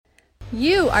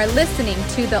You are listening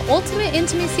to the Ultimate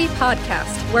Intimacy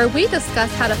Podcast, where we discuss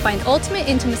how to find ultimate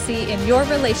intimacy in your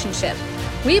relationship.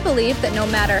 We believe that no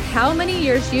matter how many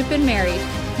years you've been married,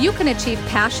 you can achieve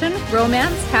passion,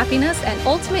 romance, happiness, and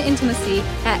ultimate intimacy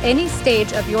at any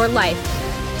stage of your life.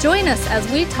 Join us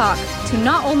as we talk to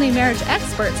not only marriage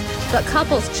experts, but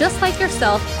couples just like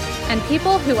yourself and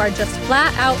people who are just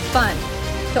flat out fun.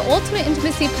 The Ultimate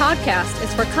Intimacy Podcast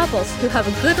is for couples who have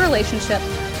a good relationship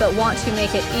but want to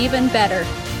make it even better.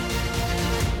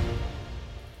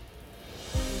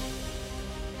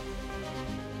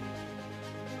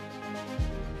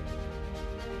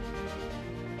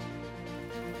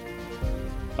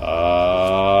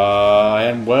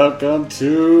 And welcome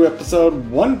to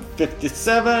episode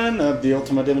 157 of the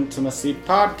Ultimate Intimacy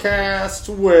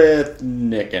Podcast with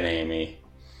Nick and Amy.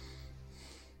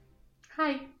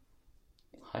 Hi.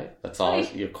 Hi. That's all.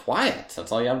 Hi. You're quiet.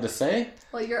 That's all you have to say?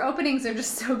 Well, your openings are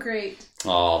just so great.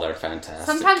 Oh, they're fantastic.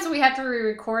 Sometimes we have to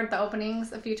re-record the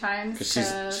openings a few times.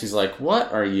 Because she's like,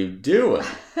 what are you doing?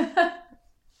 And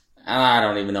I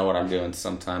don't even know what I'm doing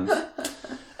sometimes.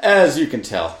 As you can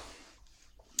tell.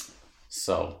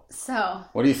 So,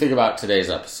 what do you think about today's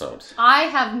episode? I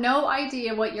have no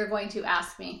idea what you're going to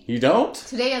ask me. You don't?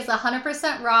 Today is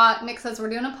 100% raw. Nick says we're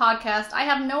doing a podcast. I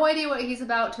have no idea what he's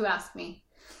about to ask me.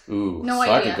 Ooh, no so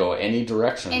idea. I could go any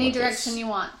direction. Any direction you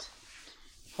want.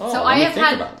 Oh, so I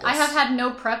have had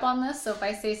no prep on this, so if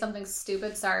I say something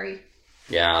stupid, sorry.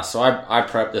 Yeah, so I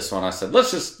prepped this one. I said,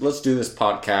 let's do this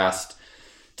podcast.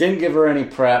 Didn't give her any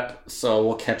prep, so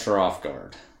we'll catch her off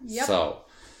guard. Yep. So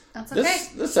that's okay.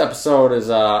 This episode is,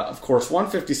 of course,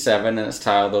 157, and it's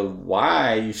titled,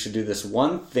 Why You Should Do This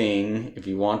One Thing If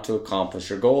You Want to Accomplish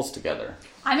Your Goals Together.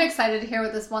 I'm excited to hear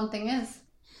what this one thing is.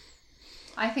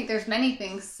 I think there's many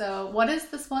things, so what is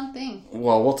this one thing?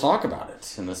 Well, we'll talk about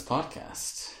it in this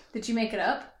podcast. Did you make it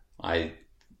up?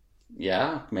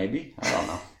 Yeah, maybe. I don't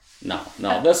know.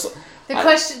 No.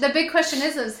 The big question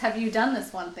is have you done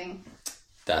this one thing?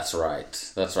 That's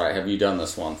right. Have you done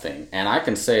this one thing? And I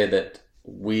can say that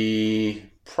we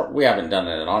haven't done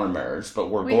it in our marriage, but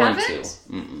we're going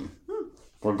to.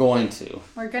 We're going to.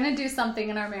 We're going to do something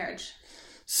in our marriage.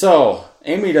 So,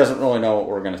 Amy doesn't really know what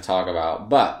we're going to talk about,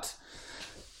 but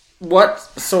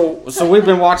so we've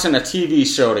been watching a TV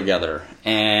show together,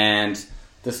 and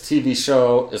this TV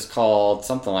show is called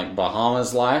something like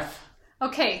Bahamas Life.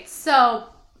 Okay, so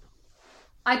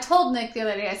I told Nick the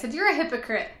other day, I said, you're a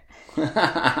hypocrite.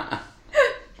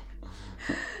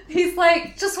 He's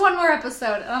like, just one more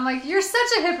episode. And I'm like, you're such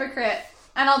a hypocrite.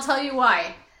 And I'll tell you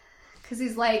why. Because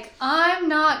he's like, I'm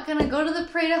not going to go to the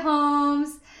parade of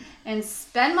homes and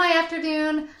spend my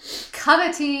afternoon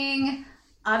coveting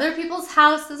other people's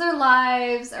houses or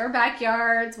lives or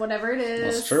backyards, whatever it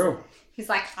is. That's true. He's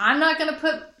like, I'm not going to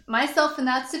put myself in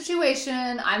that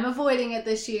situation. I'm avoiding it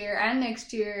this year and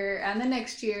next year and the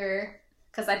next year.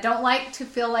 Because I don't like to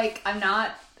feel like I'm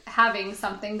not having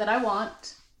something that I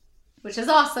want. Which is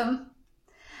awesome.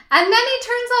 And then he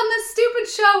turns on this stupid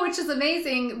show, which is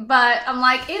amazing. But I'm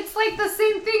like, it's like the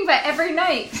same thing, but every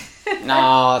night.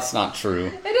 No, that's not true.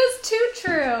 It is too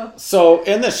true. So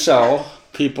in the show,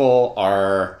 people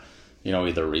are,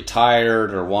 either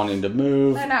retired or wanting to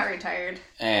move. They're not retired.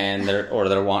 And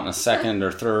they're wanting a second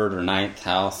or third or ninth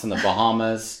house in the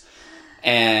Bahamas.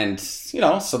 And,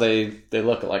 so they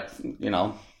look at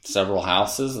several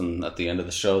houses, and at the end of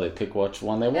the show, they pick which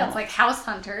one they want. Yeah, it's like house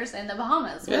hunters in the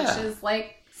Bahamas, which is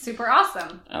super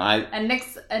awesome. And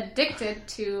Nick's addicted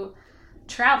to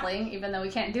traveling, even though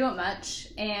we can't do it much,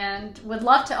 and would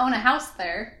love to own a house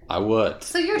there. I would.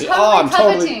 So you're totally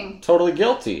coveting. Totally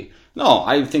guilty. No,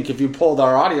 I think if you polled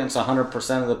our audience,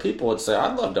 100% of the people would say,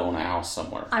 I'd love to own a house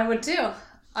somewhere. I would too.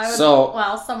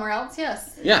 Somewhere else,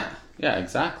 yes. Yeah,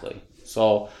 exactly.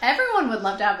 So everyone would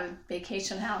love to have a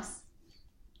vacation house.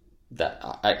 That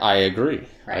I agree.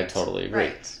 Right. I totally agree.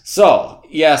 Right. So,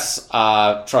 yes,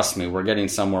 trust me, we're getting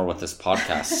somewhere with this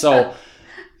podcast.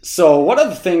 So one of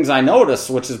the things I noticed,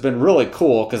 which has been really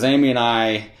cool, because Amy and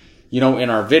I, in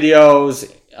our videos,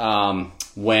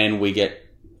 when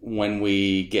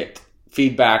we get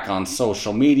feedback on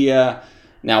social media,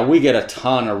 now we get a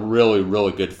ton of really,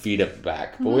 really good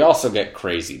feedback, but we also get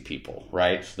crazy people,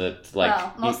 right?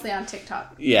 Mostly on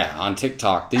TikTok. Yeah, on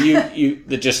TikTok.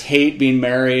 That just hate being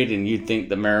married, and you think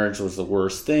the marriage was the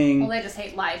worst thing. Well, they just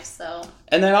hate life, so.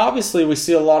 And then obviously we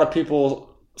see a lot of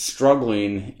people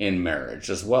struggling in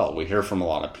marriage as well. We hear from a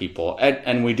lot of people,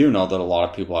 and we do know that a lot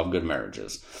of people have good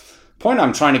marriages. Point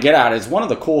I'm trying to get at is one of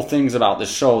the cool things about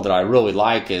this show that I really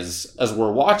like is, as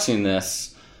we're watching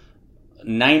this,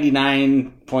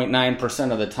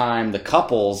 99.9% of the time, the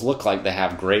couples look like they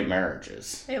have great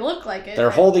marriages. They look like it. They're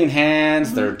holding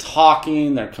hands, they're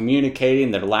talking, they're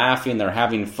communicating, they're laughing, they're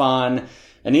having fun.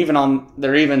 And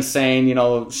they're even saying,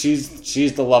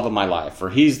 she's the love of my life, or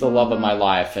he's the love of my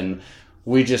life. And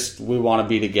we want to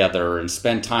be together and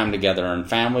spend time together, and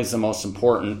family's the most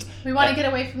important. We want to get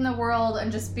away from the world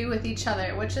and just be with each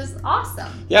other, which is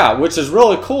awesome. Yeah, which is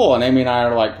really cool. And Amy and I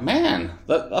are like, man,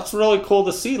 that's really cool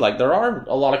to see. Like, there are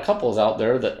a lot of couples out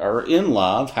there that are in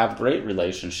love, have great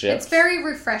relationships. It's very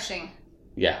refreshing.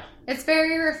 Yeah. It's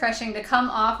very refreshing to come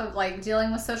off of, like,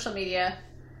 dealing with social media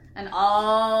and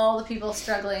all the people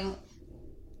struggling,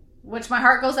 which my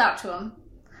heart goes out to them.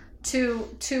 To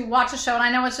watch a show, and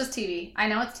I know it's just TV. I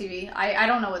know it's TV. I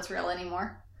don't know what's real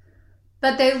anymore.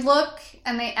 But they look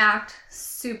and they act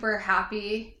super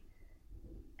happy,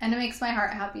 and it makes my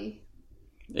heart happy.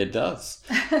 It does.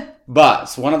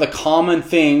 But one of the common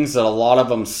things that a lot of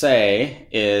them say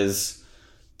is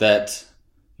that,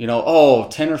 10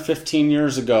 or 15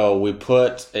 years ago, we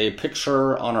put a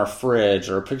picture on our fridge,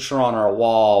 or a picture on our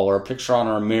wall, or a picture on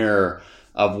our mirror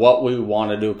of what we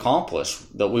wanted to accomplish,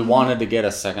 that we wanted to get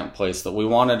a second place, that we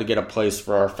wanted to get a place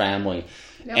for our family.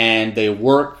 Yep. And they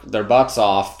work their butts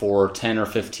off for 10 or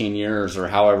 15 years, or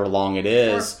however long it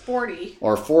is.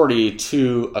 Or 40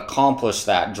 to accomplish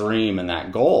that dream and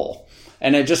that goal.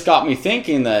 And it just got me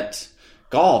thinking that,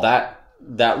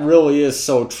 that really is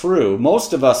so true.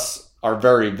 Most of us are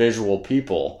very visual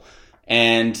people.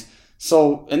 And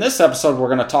so in this episode, we're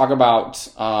going to talk about,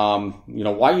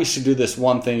 why you should do this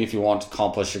one thing if you want to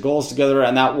accomplish your goals together.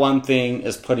 And that one thing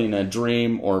is putting a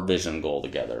dream or vision goal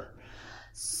together.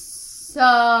 So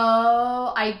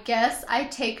I guess I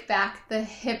take back the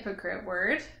hypocrite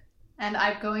word, and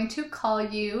I'm going to call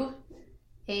you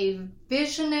a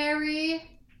visionary,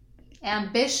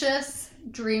 ambitious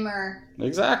dreamer.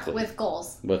 Exactly. With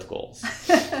goals.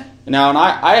 Now, and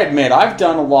I admit, I've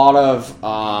done a lot of,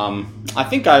 I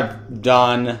think I've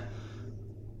done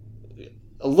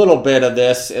a little bit of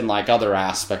this in like other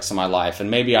aspects of my life. And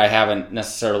maybe I haven't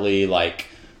necessarily like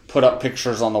put up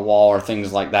pictures on the wall or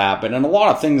things like that. But in a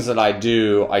lot of things that I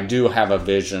do have a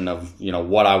vision of,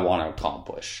 what I want to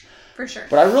accomplish. For sure.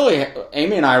 But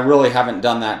Amy and I really haven't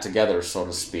done that together, so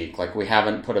to speak. Like, we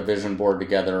haven't put a vision board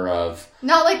together of...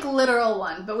 Not like literal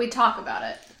one, but we talk about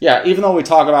it. Yeah, even though we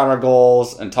talk about our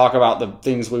goals and talk about the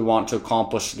things we want to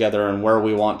accomplish together and where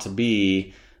we want to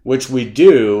be, which we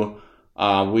do,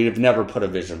 we've never put a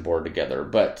vision board together.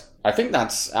 But I think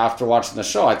after watching the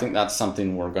show, I think that's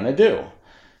something we're going to do.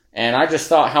 And I just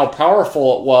thought how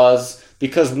powerful it was,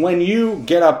 because when you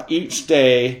get up each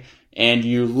day and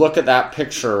you look at that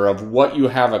picture of what you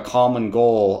have a common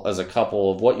goal as a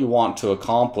couple, of what you want to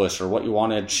accomplish or what you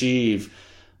want to achieve,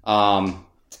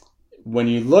 when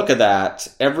you look at that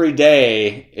every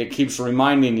day, it keeps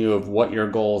reminding you of what your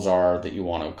goals are that you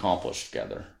want to accomplish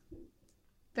together.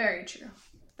 Very true.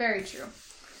 Very true.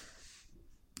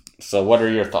 So what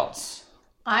are your thoughts?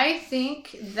 I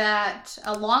think that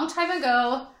a long time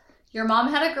ago, your mom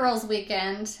had a girls'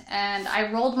 weekend, and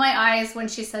I rolled my eyes when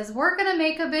she says, we're going to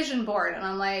make a vision board. And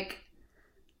I'm like,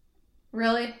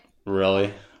 really?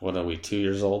 Really? What are we, 2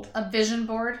 years old? A vision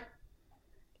board?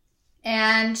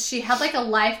 And she had like a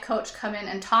life coach come in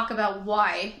and talk about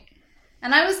why.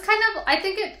 And I was I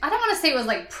don't want to say it was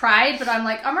like pride, but I'm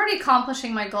like, I'm already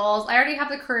accomplishing my goals. I already have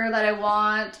the career that I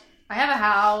want. I have a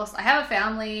house. I have a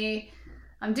family.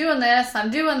 I'm doing this.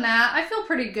 I'm doing that. I feel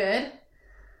pretty good.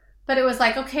 But it was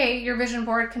like, okay, your vision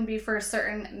board can be for a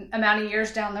certain amount of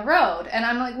years down the road. And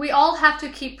I'm like, we all have to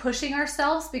keep pushing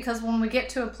ourselves, because when we get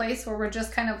to a place where we're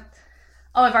just kind of,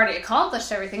 I've already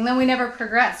accomplished everything, then we never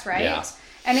progress, right? Yeah.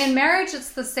 And in marriage,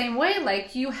 it's the same way.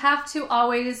 Like, you have to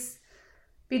always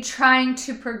be trying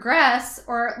to progress,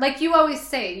 or like you always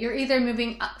say, you're either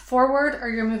moving forward or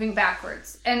you're moving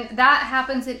backwards. And that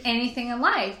happens in anything in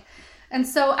life. And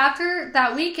so after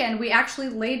that weekend, we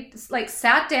actually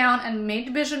sat down and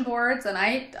made vision boards, and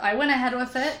I went ahead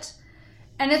with it.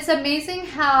 And it's amazing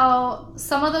how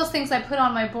some of those things I put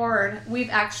on my board, we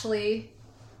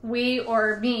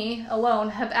or me alone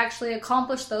have actually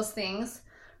accomplished those things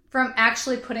from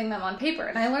actually putting them on paper.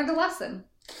 And I learned a lesson.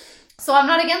 So I'm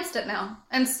not against it now.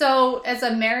 And so as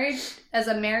a married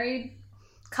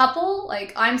couple,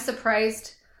 like, I'm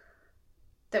surprised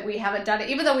that we haven't done it,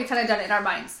 even though we kind of done it in our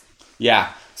minds.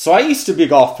 Yeah. So I used to be a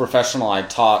golf professional. I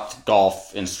taught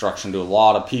golf instruction to a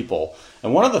lot of people.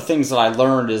 And one of the things that I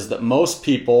learned is that most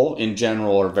people in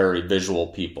general are very visual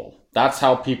people. That's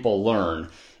how people learn,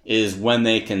 is when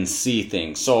they can see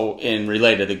things. So in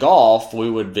related to golf, we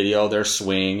would video their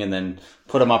swing and then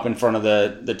put them up in front of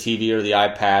the TV or the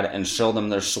iPad and show them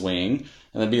their swing.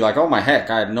 and then be like, oh my heck,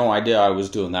 I had no idea I was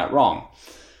doing that wrong.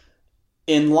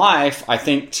 In life, I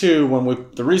think too,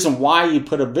 the reason why you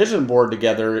put a vision board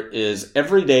together is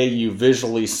every day you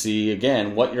visually see,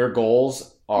 again, what your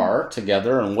goals are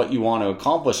together and what you want to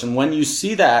accomplish. And when you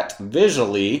see that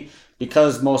visually,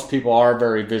 because most people are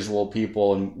very visual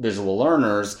people and visual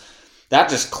learners, that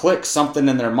just clicks something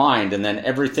in their mind. And then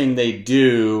everything they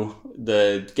do,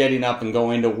 the getting up and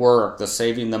going to work, the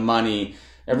saving the money,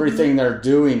 everything they're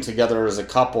doing together as a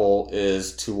couple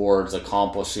is towards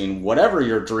accomplishing whatever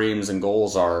your dreams and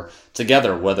goals are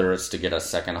together, whether it's to get a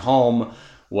second home,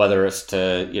 whether it's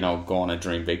to, go on a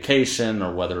dream vacation,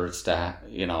 or whether it's to,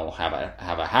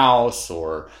 have a house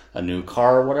or a new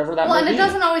car, whatever that may be. Well, and it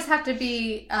doesn't always have to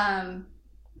be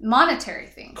monetary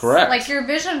things. Correct. Like your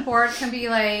vision board can be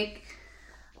like,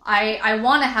 I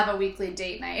want to have a weekly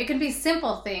date night. It can be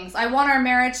simple things. I want our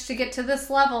marriage to get to this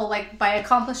level, like by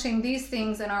accomplishing these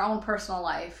things in our own personal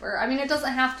life. Or, it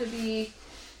doesn't have to be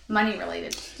money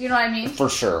related. Do you know what I mean? For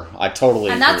sure. I totally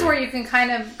agree. And that's where you can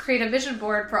kind of create a vision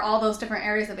board for all those different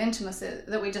areas of intimacy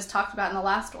that we just talked about in the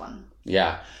last one.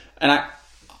 Yeah. And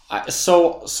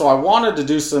so I wanted to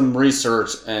do some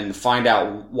research and find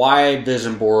out why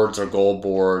vision boards or goal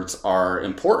boards are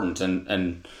important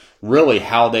and really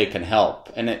how they can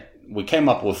help. And we came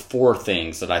up with 4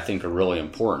 things that I think are really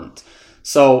important.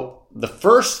 So the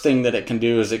first thing that it can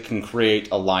do is it can create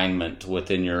alignment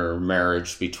within your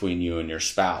marriage between you and your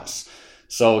spouse.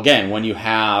 So again, when you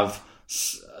have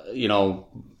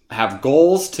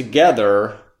goals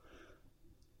together,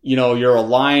 you're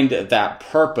aligned at that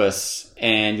purpose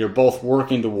and you're both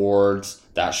working towards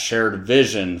that shared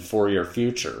vision for your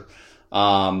future.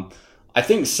 I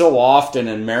think so often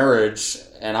in marriage,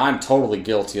 and I'm totally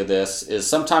guilty of this, is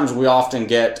sometimes we often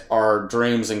get our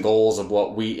dreams and goals of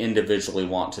what we individually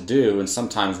want to do, and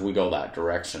sometimes we go that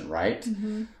direction, right?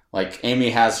 Mm-hmm. Like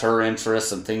Amy has her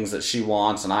interests and things that she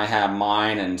wants, and I have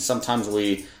mine, and sometimes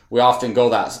we often go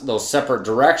those separate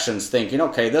directions thinking,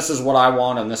 okay, this is what I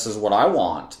want and this is what I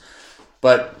want.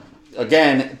 But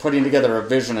again, putting together a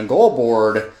vision and goal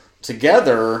board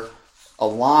together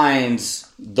aligns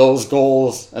those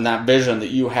goals and that vision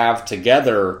that you have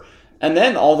together, and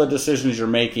then all the decisions you're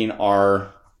making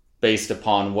are based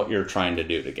upon what you're trying to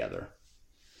do together.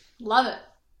 Love it.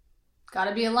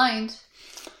 Gotta be aligned.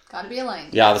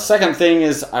 Yeah, the second thing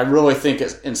is I really think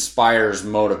it inspires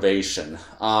motivation.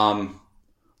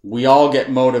 We all get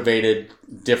motivated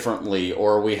differently,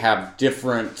 or we have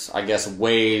different,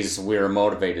 ways we're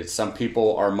motivated. Some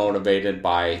people are motivated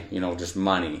by, just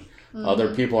money. Mm-hmm.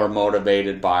 Other people are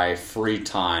motivated by free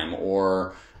time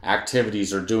or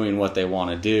activities or doing what they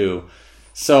want to do.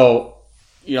 So,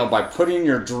 by putting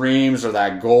your dreams or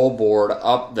that goal board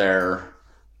up there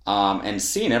and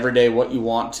seeing every day what you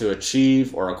want to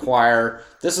achieve or acquire,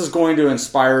 this is going to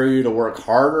inspire you to work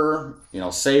harder,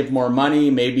 save more money,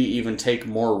 maybe even take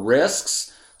more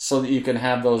risks so that you can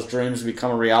have those dreams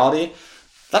become a reality.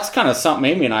 That's kind of something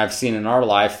Amy and I have seen in our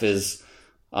life is,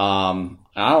 I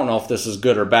don't know if this is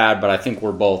good or bad, but I think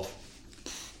we're both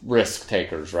risk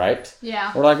takers, right?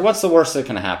 Yeah. We're like, what's the worst that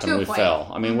can happen? We fail.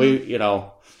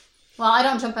 Well, I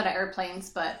don't jump out of airplanes,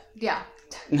 but yeah.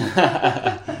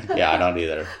 Yeah, I don't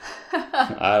either.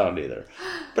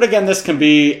 But again, this can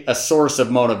be a source of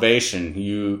motivation.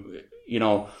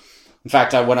 In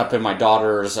fact, I went up in my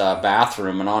daughter's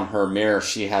bathroom, and on her mirror,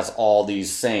 she has all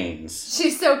these sayings.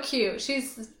 She's so cute.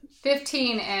 She's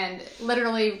 15 and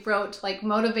literally wrote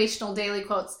motivational daily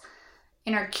quotes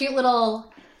in her cute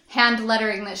little hand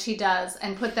lettering that she does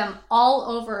and put them all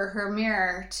over her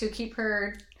mirror to keep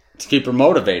her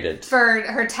motivated for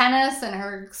her tennis and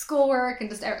her schoolwork and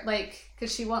just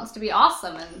because she wants to be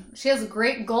awesome, and she has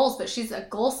great goals, but she's a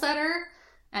goal setter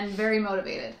and very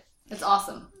motivated. It's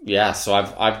awesome. Yeah, so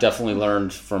I've definitely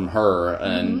learned from her,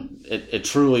 and it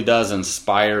truly does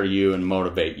inspire you and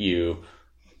motivate you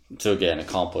to, again,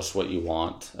 accomplish what you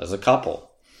want as a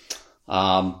couple.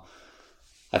 I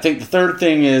think the third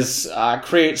thing is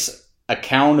creates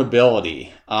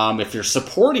accountability. If you're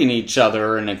supporting each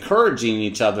other and encouraging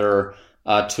each other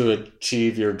to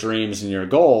achieve your dreams and your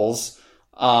goals,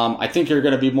 I think you're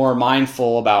going to be more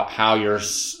mindful about how you're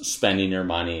spending your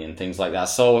money and things like that.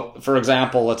 So, for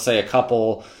example, let's say a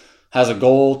couple has a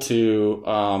goal to,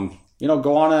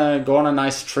 go on a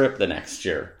nice trip the next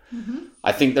year. Mm-hmm.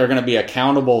 I think they're going to be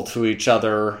accountable to each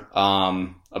other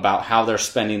about how they're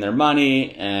spending their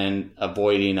money and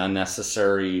avoiding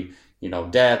unnecessary,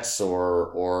 debts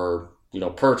or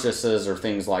purchases or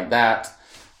things like that.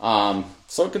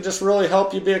 So it could just really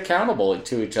help you be accountable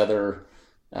to each other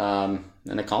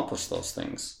and accomplish those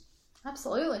things.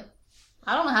 Absolutely.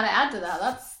 I don't know how to add to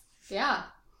that. Yeah.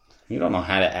 You don't know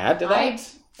how to add to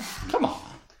that? Come on.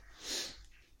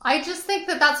 I just think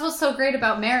that that's what's so great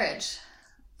about marriage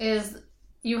is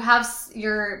you have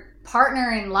your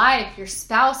partner in life, your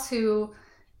spouse who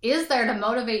is there to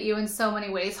motivate you in so many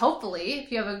ways, hopefully,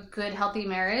 if you have a good, healthy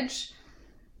marriage.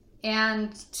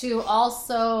 And to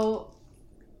also,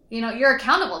 you're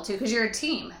accountable to, because you're a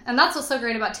team. And that's what's so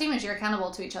great about team is you're accountable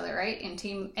to each other, right? In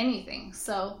team anything.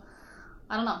 So,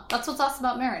 I don't know. That's what's awesome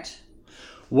about marriage.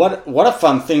 What a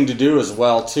fun thing to do as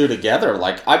well, too, together.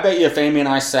 Like, I bet you if Amy and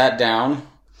I sat down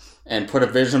and put a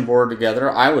vision board together,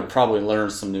 I would probably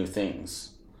learn some new things.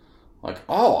 Like,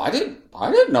 oh, I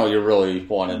didn't know you really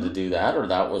wanted to do that, or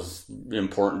that was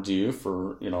important to you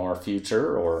for, our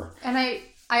future, or... And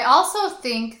I also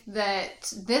think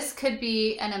that this could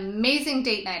be an amazing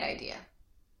date night idea.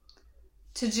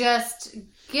 To just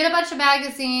get a bunch of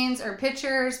magazines or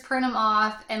pictures, print them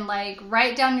off, and,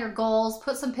 write down your goals,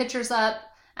 put some pictures up,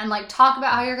 and, talk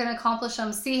about how you're going to accomplish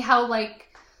them. See how,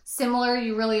 similar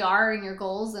you really are in your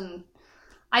goals. And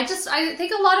I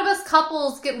think a lot of us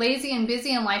couples get lazy and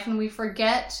busy in life, and we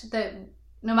forget that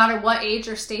no matter what age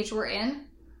or stage we're in,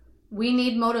 we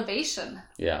need motivation.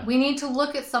 Yeah. We need to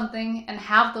look at something and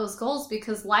have those goals,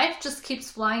 because life just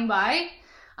keeps flying by.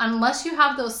 Unless you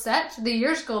have those set, the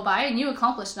years go by and you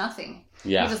accomplish nothing.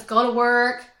 Yeah. You just go to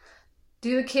work,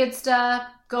 do the kid stuff,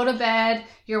 go to bed.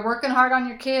 You're working hard on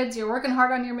your kids. You're working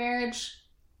hard on your marriage.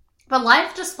 But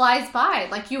life just flies by.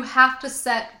 You have to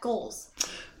set goals.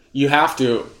 You have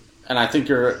to, and I think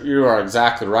you are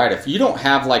exactly right. If you don't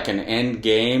have an end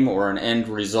game or an end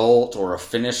result or a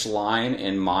finish line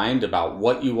in mind about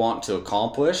what you want to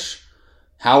accomplish,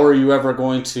 how are you ever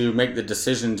going to make the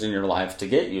decisions in your life to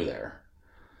get you there?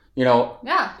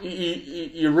 Yeah.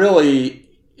 You really,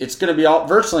 it's going to be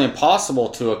virtually impossible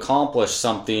to accomplish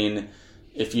something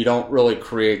if you don't really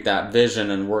create that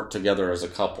vision and work together as a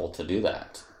couple to do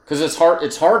that. Because it's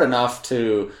hard enough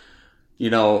to,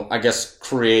 I guess,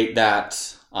 create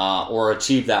that or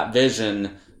achieve that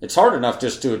vision. It's hard enough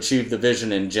just to achieve the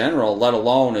vision in general, let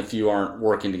alone if you aren't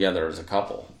working together as a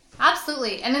couple.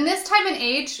 Absolutely. And in this time and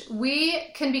age,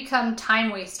 we can become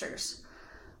time wasters.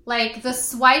 The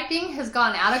swiping has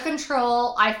gone out of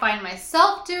control. I find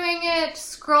myself doing it,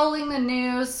 scrolling the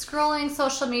news, scrolling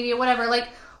social media, whatever.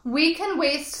 We can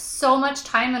waste so much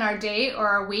time in our day or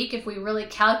our week if we really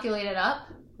calculate it up,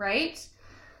 right?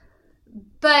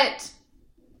 But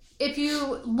if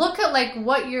you look at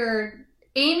what you're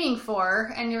aiming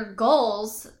for and your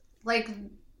goals,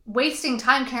 wasting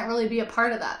time can't really be a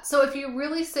part of that. So if you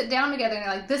really sit down together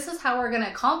and you're this is how we're going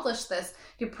to accomplish this,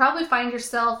 you probably find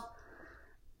yourself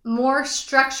more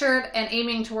structured and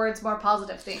aiming towards more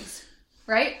positive things,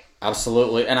 right?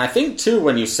 Absolutely. And I think too,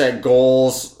 when you set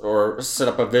goals or set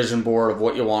up a vision board of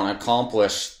what you want to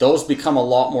accomplish, those become a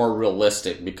lot more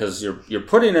realistic, because you're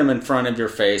putting them in front of your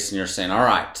face and you're saying, all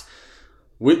right,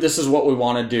 this is what we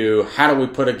want to do. How do we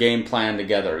put a game plan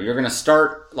together? You're going to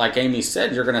start, like Amy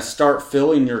said, you're going to start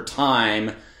filling your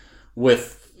time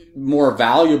with more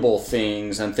valuable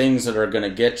things and things that are going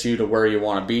to get you to where you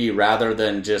want to be, rather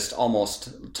than just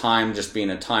almost time just being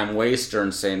a time waster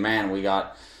and saying, man, we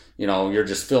got, you're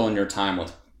just filling your time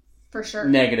with for sure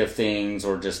negative things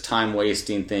or just time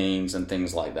wasting things and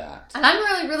things like that. And I'm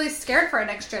really, really scared for our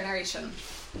next generation.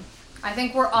 I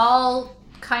think we're all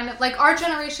kind of our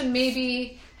generation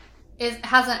maybe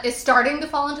is starting to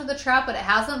fall into the trap, but it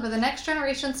hasn't. But the next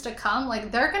generations to come,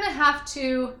 they're going to have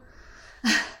to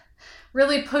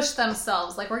really push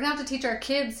themselves. We're going to have to teach our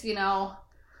kids,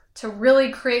 to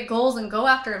really create goals and go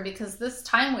after them, because this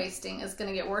time wasting is going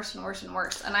to get worse and worse and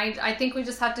worse. And I think we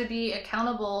just have to be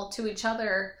accountable to each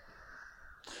other.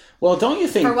 Well, don't you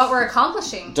think... for what we're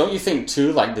accomplishing. Don't you think,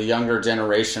 too, the younger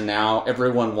generation now,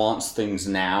 everyone wants things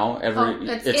now.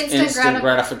 It's instant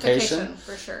gratification.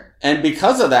 For sure. And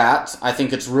because of that, I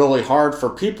think it's really hard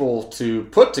for people to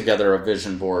put together a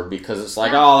vision board, because it's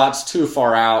oh, that's too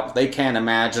far out. They can't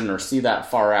imagine or see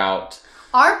that far out.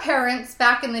 Our parents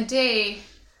back in the day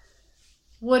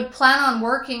would plan on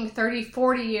working 30,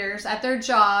 40 years at their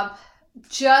job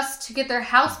just to get their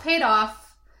house paid off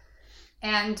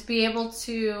and be able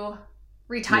to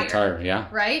retire. Yeah.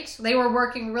 Right? They were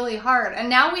working really hard. And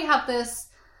now we have this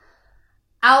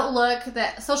outlook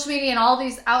that social media and all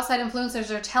these outside influencers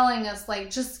are telling us,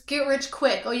 just get rich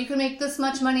quick. Oh, you can make this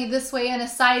much money this way in a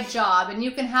side job, and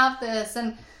you can have this.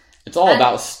 And it's all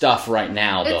about stuff right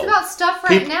now, though. It's about stuff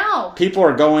right now. People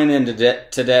are going into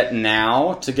debt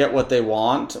now to get what they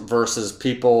want, versus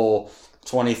people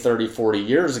 20, 30, 40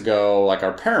 years ago, like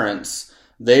our parents.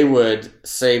 They would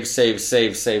save,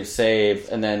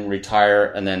 and then retire,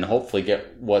 and then hopefully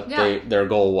get what their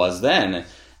goal was then.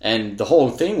 And the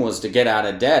whole thing was to get out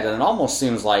of debt. And it almost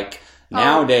seems like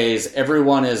Nowadays,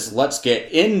 everyone is, let's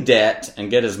get in debt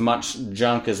and get as much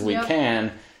junk as we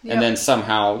can, and then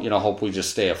somehow, hope we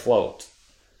just stay afloat.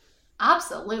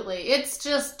 Absolutely. It's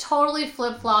just totally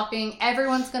flip-flopping.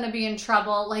 Everyone's going to be in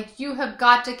trouble. Like, you have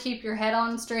got to keep your head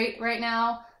on straight right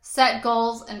now, set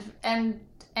goals, and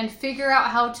figure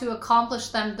out how to accomplish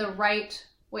them the right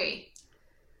way.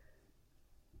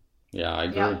 Yeah, I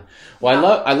agree. Yeah.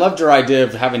 Well, I loved your idea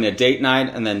of having a date night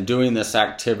and then doing this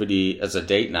activity as a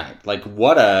date night. Like,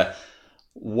 what a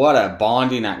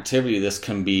bonding activity this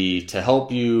can be to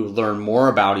help you learn more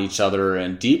about each other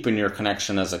and deepen your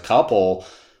connection as a couple,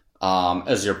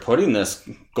 as you're putting this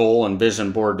goal and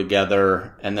vision board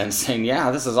together and then saying, yeah,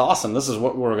 this is awesome. This is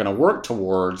what we're going to work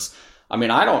towards. I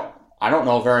mean, I don't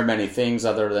know very many things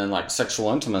other than like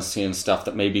sexual intimacy and stuff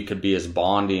that maybe could be as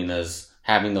bonding as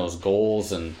having those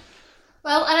goals. And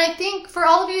well, and I think for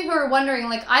all of you who are wondering,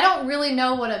 like, I don't really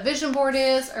know what a vision board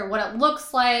is or what it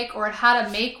looks like or how to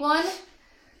make one.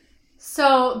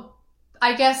 So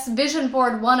I guess Vision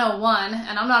Board 101,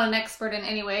 and I'm not an expert in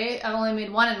any way. I've only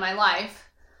made one in my life.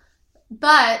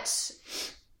 But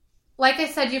like I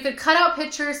said, you could cut out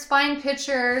pictures, find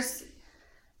pictures,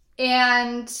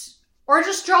 or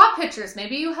just draw pictures.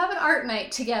 Maybe you have an art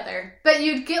night together. But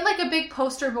you'd get like a big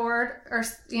poster board or,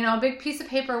 a big piece of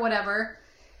paper, whatever.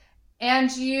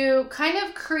 And you kind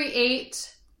of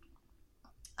create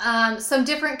some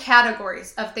different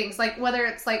categories of things, like whether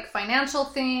it's like financial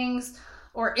things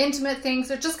or intimate things,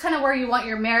 or just kind of where you want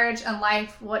your marriage and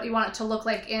life, what you want it to look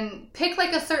like pick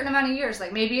like a certain amount of years.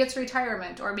 Like maybe it's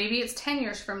retirement, or maybe it's 10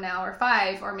 years from now, or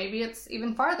 5, or maybe it's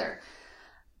even farther.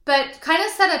 But kind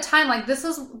of set a time, like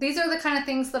these are the kind of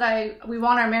things that we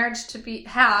want our marriage to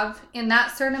have in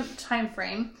that certain time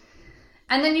frame.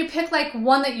 And then you pick like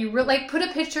one that you really like, put a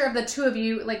picture of the two of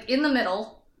you like in the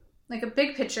middle, like a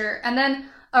big picture. And then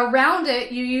around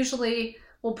it, you usually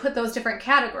will put those different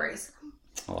categories.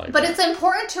 But it's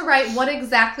important to write what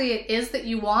exactly it is that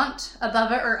you want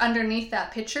above it or underneath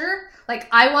that picture. Like,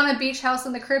 I want a beach house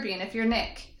in the Caribbean if you're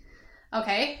Nick.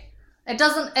 Okay?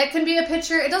 It can be a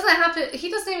picture. It doesn't have to, he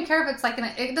doesn't even care if it's like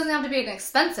it doesn't have to be an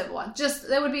expensive one. Just,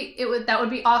 that would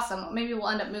be awesome. Maybe we'll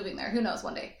end up moving there. Who knows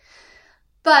one day.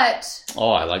 But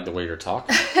oh, I like the way you're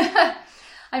talking.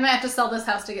 I might have to sell this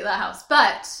house to get that house.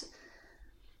 But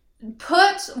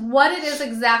put what it is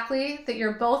exactly that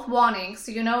you're both wanting,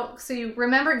 so you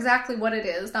remember exactly what it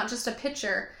is, not just a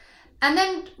picture. And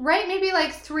then write maybe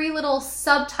like 3 little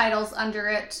subtitles under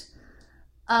it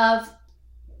of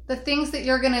the things that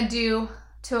you're going to do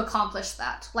to accomplish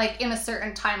that, like in a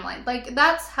certain timeline. Like,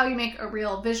 that's how you make a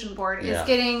real vision board, is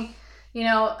getting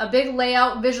a big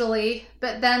layout visually,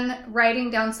 but then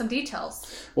writing down some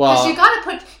details. Well,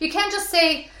 because you can't just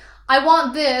say, I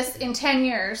want this in 10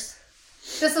 years.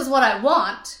 This is what I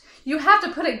want. You have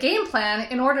to put a game plan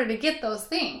in order to get those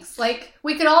things. Like,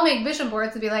 we could all make vision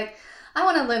boards and be like, I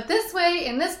want to live this way,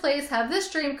 in this place, have this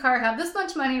dream car, have this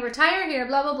much money, retire here,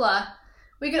 blah, blah, blah.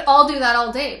 We could all do that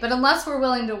all day. But unless we're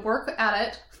willing to work at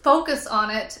it, focus on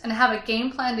it, and have a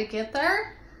game plan to get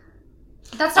there,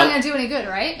 that's not going to do any good,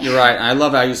 right? You're right. I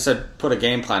love how you said put a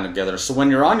game plan together. So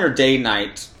when you're on your date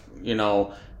night,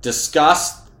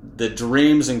 discuss the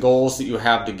dreams and goals that you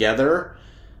have together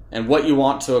and what you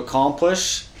want to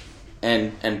accomplish,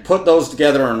 and put those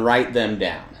together and write them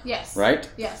down. Yes. Right?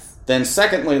 Yes. Then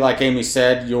secondly, like Amy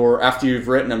said, after you've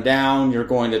written them down, you're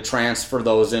going to transfer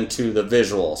those into the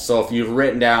visual. So if you've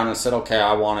written down and said, okay,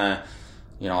 I want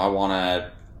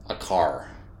a car,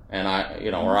 and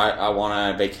or I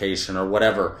want a vacation or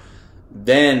whatever,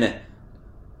 then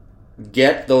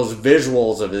get those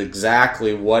visuals of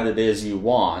exactly what it is you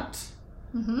want,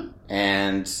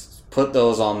 and put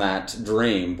those on that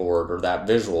dream board or that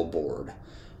visual board.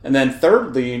 And then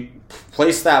thirdly,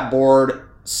 place that board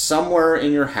somewhere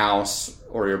in your house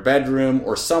or your bedroom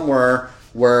or somewhere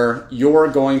where you're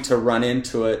going to run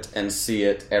into it and see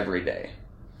it every day.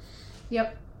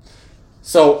 Yep.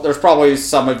 So there's probably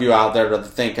some of you out there that are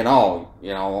thinking,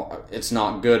 it's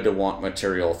not good to want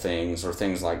material things or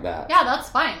things like that. Yeah, that's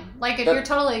fine. Like, if you're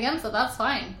totally against it, that's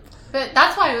fine. But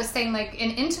that's why I was saying, like,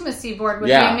 an intimacy board would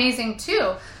be amazing,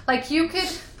 too. Like, you could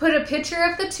put a picture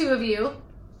of the two of you,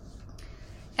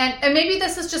 and maybe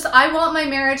this is just, I want my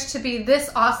marriage to be this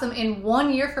awesome in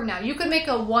 1 year from now. You could make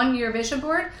a 1-year vision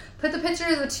board, put the picture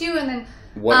of the two, and then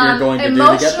what you're going to do to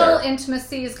get there. Emotional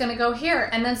intimacy is going to go here,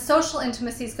 and then social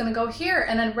intimacy is going to go here,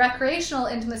 and then recreational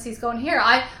intimacy is going here.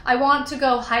 I want to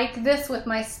go hike this with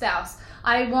my spouse.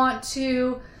 I want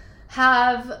to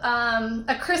have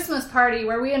a Christmas party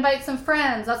where we invite some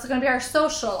friends. That's going to be our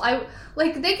social.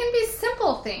 They can be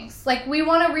simple things. Like, we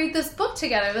want to read this book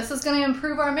together. This is going to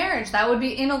improve our marriage. That would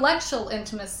be intellectual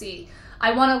intimacy.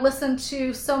 I want to listen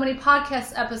to so many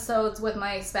podcast episodes with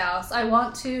my spouse. I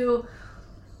want to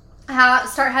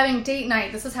start having date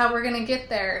night. This is how we're going to get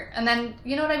there. And then,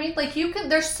 you know what I mean? Like,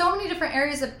 there's so many different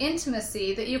areas of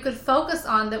intimacy that you could focus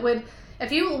on that would,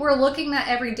 if you were looking at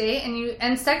every day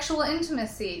and sexual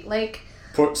intimacy, like,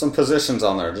 put some positions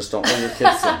on there. Just don't let your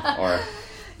kids in. Or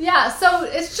yeah, so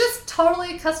it's just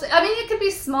totally custom. I mean, it could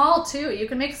be small too. You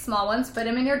can make small ones, put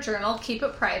them in your journal, keep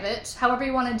it private, however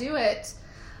you want to do it.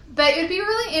 But it'd be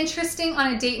really interesting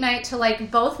on a date night to like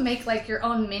both make like your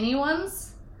own mini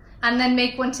ones and then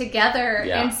make one together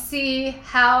and see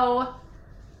how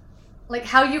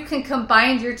you can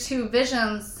combine your two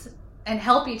visions and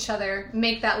help each other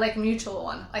make that like mutual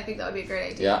one. I think that would be a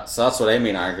great idea. Yeah, so that's what Amy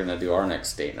and I are going to do our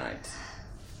next date night.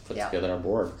 Put together our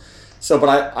board. So, but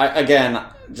I again,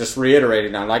 just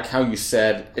reiterating, I like how you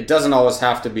said it doesn't always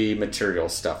have to be material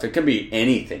stuff. It can be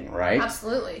anything, right?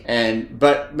 Absolutely.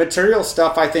 But material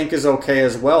stuff I think is okay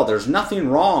as well. There's nothing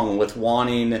wrong with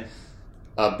wanting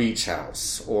a beach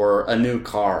house or a new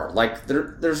car. Like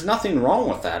there's nothing wrong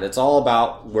with that. It's all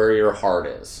about where your heart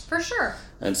is. For sure.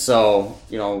 And so,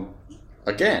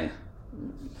 again,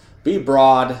 be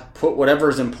broad, put whatever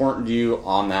is important to you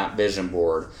on that vision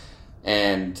board.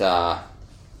 And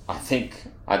I think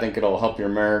it'll help your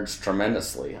marriage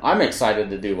tremendously. I'm excited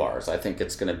to do ours. I think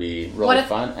it's going to be really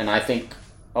fun, and I think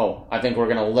we're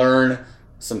going to learn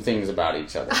some things about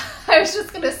each other. I was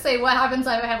just going to say, what happens if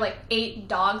I have like 8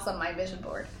 dogs on my vision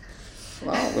board?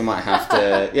 Well, we might have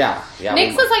to, yeah.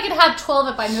 Nick says I could have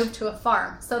 12 if I moved to a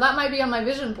farm, so that might be on my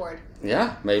vision board.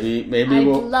 Yeah, maybe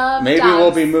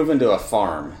we'll be moving to a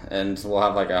farm, and we'll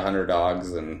have like 100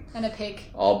 dogs and a pig.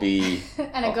 I'll be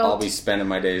and a goat. I'll be spending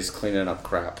my days cleaning up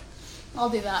crap. I'll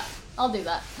do that.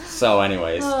 So,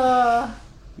 anyways, so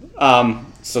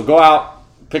go out,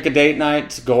 pick a date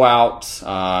night, go out,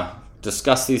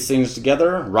 discuss these things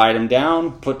together, write them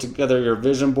down, put together your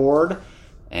vision board.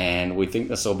 And we think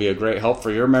this will be a great help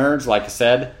for your marriage. Like I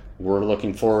said, we're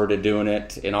looking forward to doing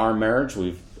it in our marriage.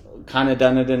 We've kind of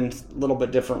done it in a little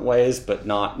bit different ways, but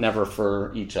never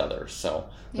for each other. So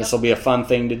this will be a fun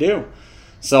thing to do.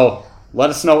 So let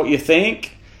us know what you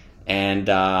think. And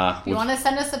if you want to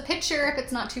send us a picture, if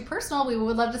it's not too personal, we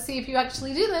would love to see if you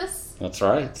actually do this. That's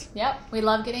right. Yep, we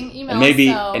love getting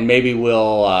emails. And maybe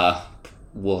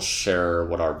we'll share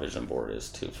what our vision board is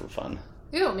too for fun.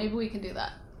 Ooh, maybe we can do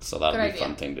that. So that'll be a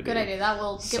fun thing to do. Good idea. That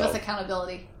will give us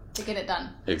accountability to get it done.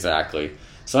 Exactly.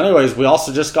 So anyways, we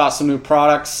also just got some new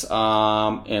products in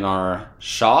our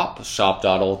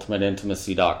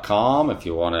shop.ultimateintimacy.com. If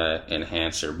you want to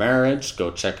enhance your marriage, go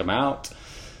check them out.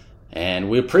 And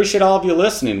we appreciate all of you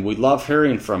listening. We love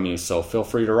hearing from you. So feel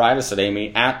free to write us at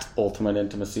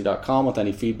amy@ultimateintimacy.com with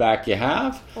any feedback you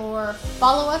have. Or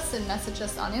follow us and message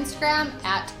us on Instagram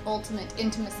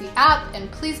 @ultimateintimacyapp.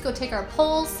 And please go take our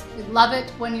polls. We love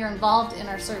it when you're involved in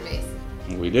our surveys.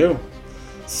 We do.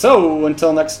 So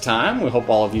until next time, we hope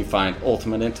all of you find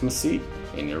ultimate intimacy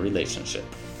in your relationship.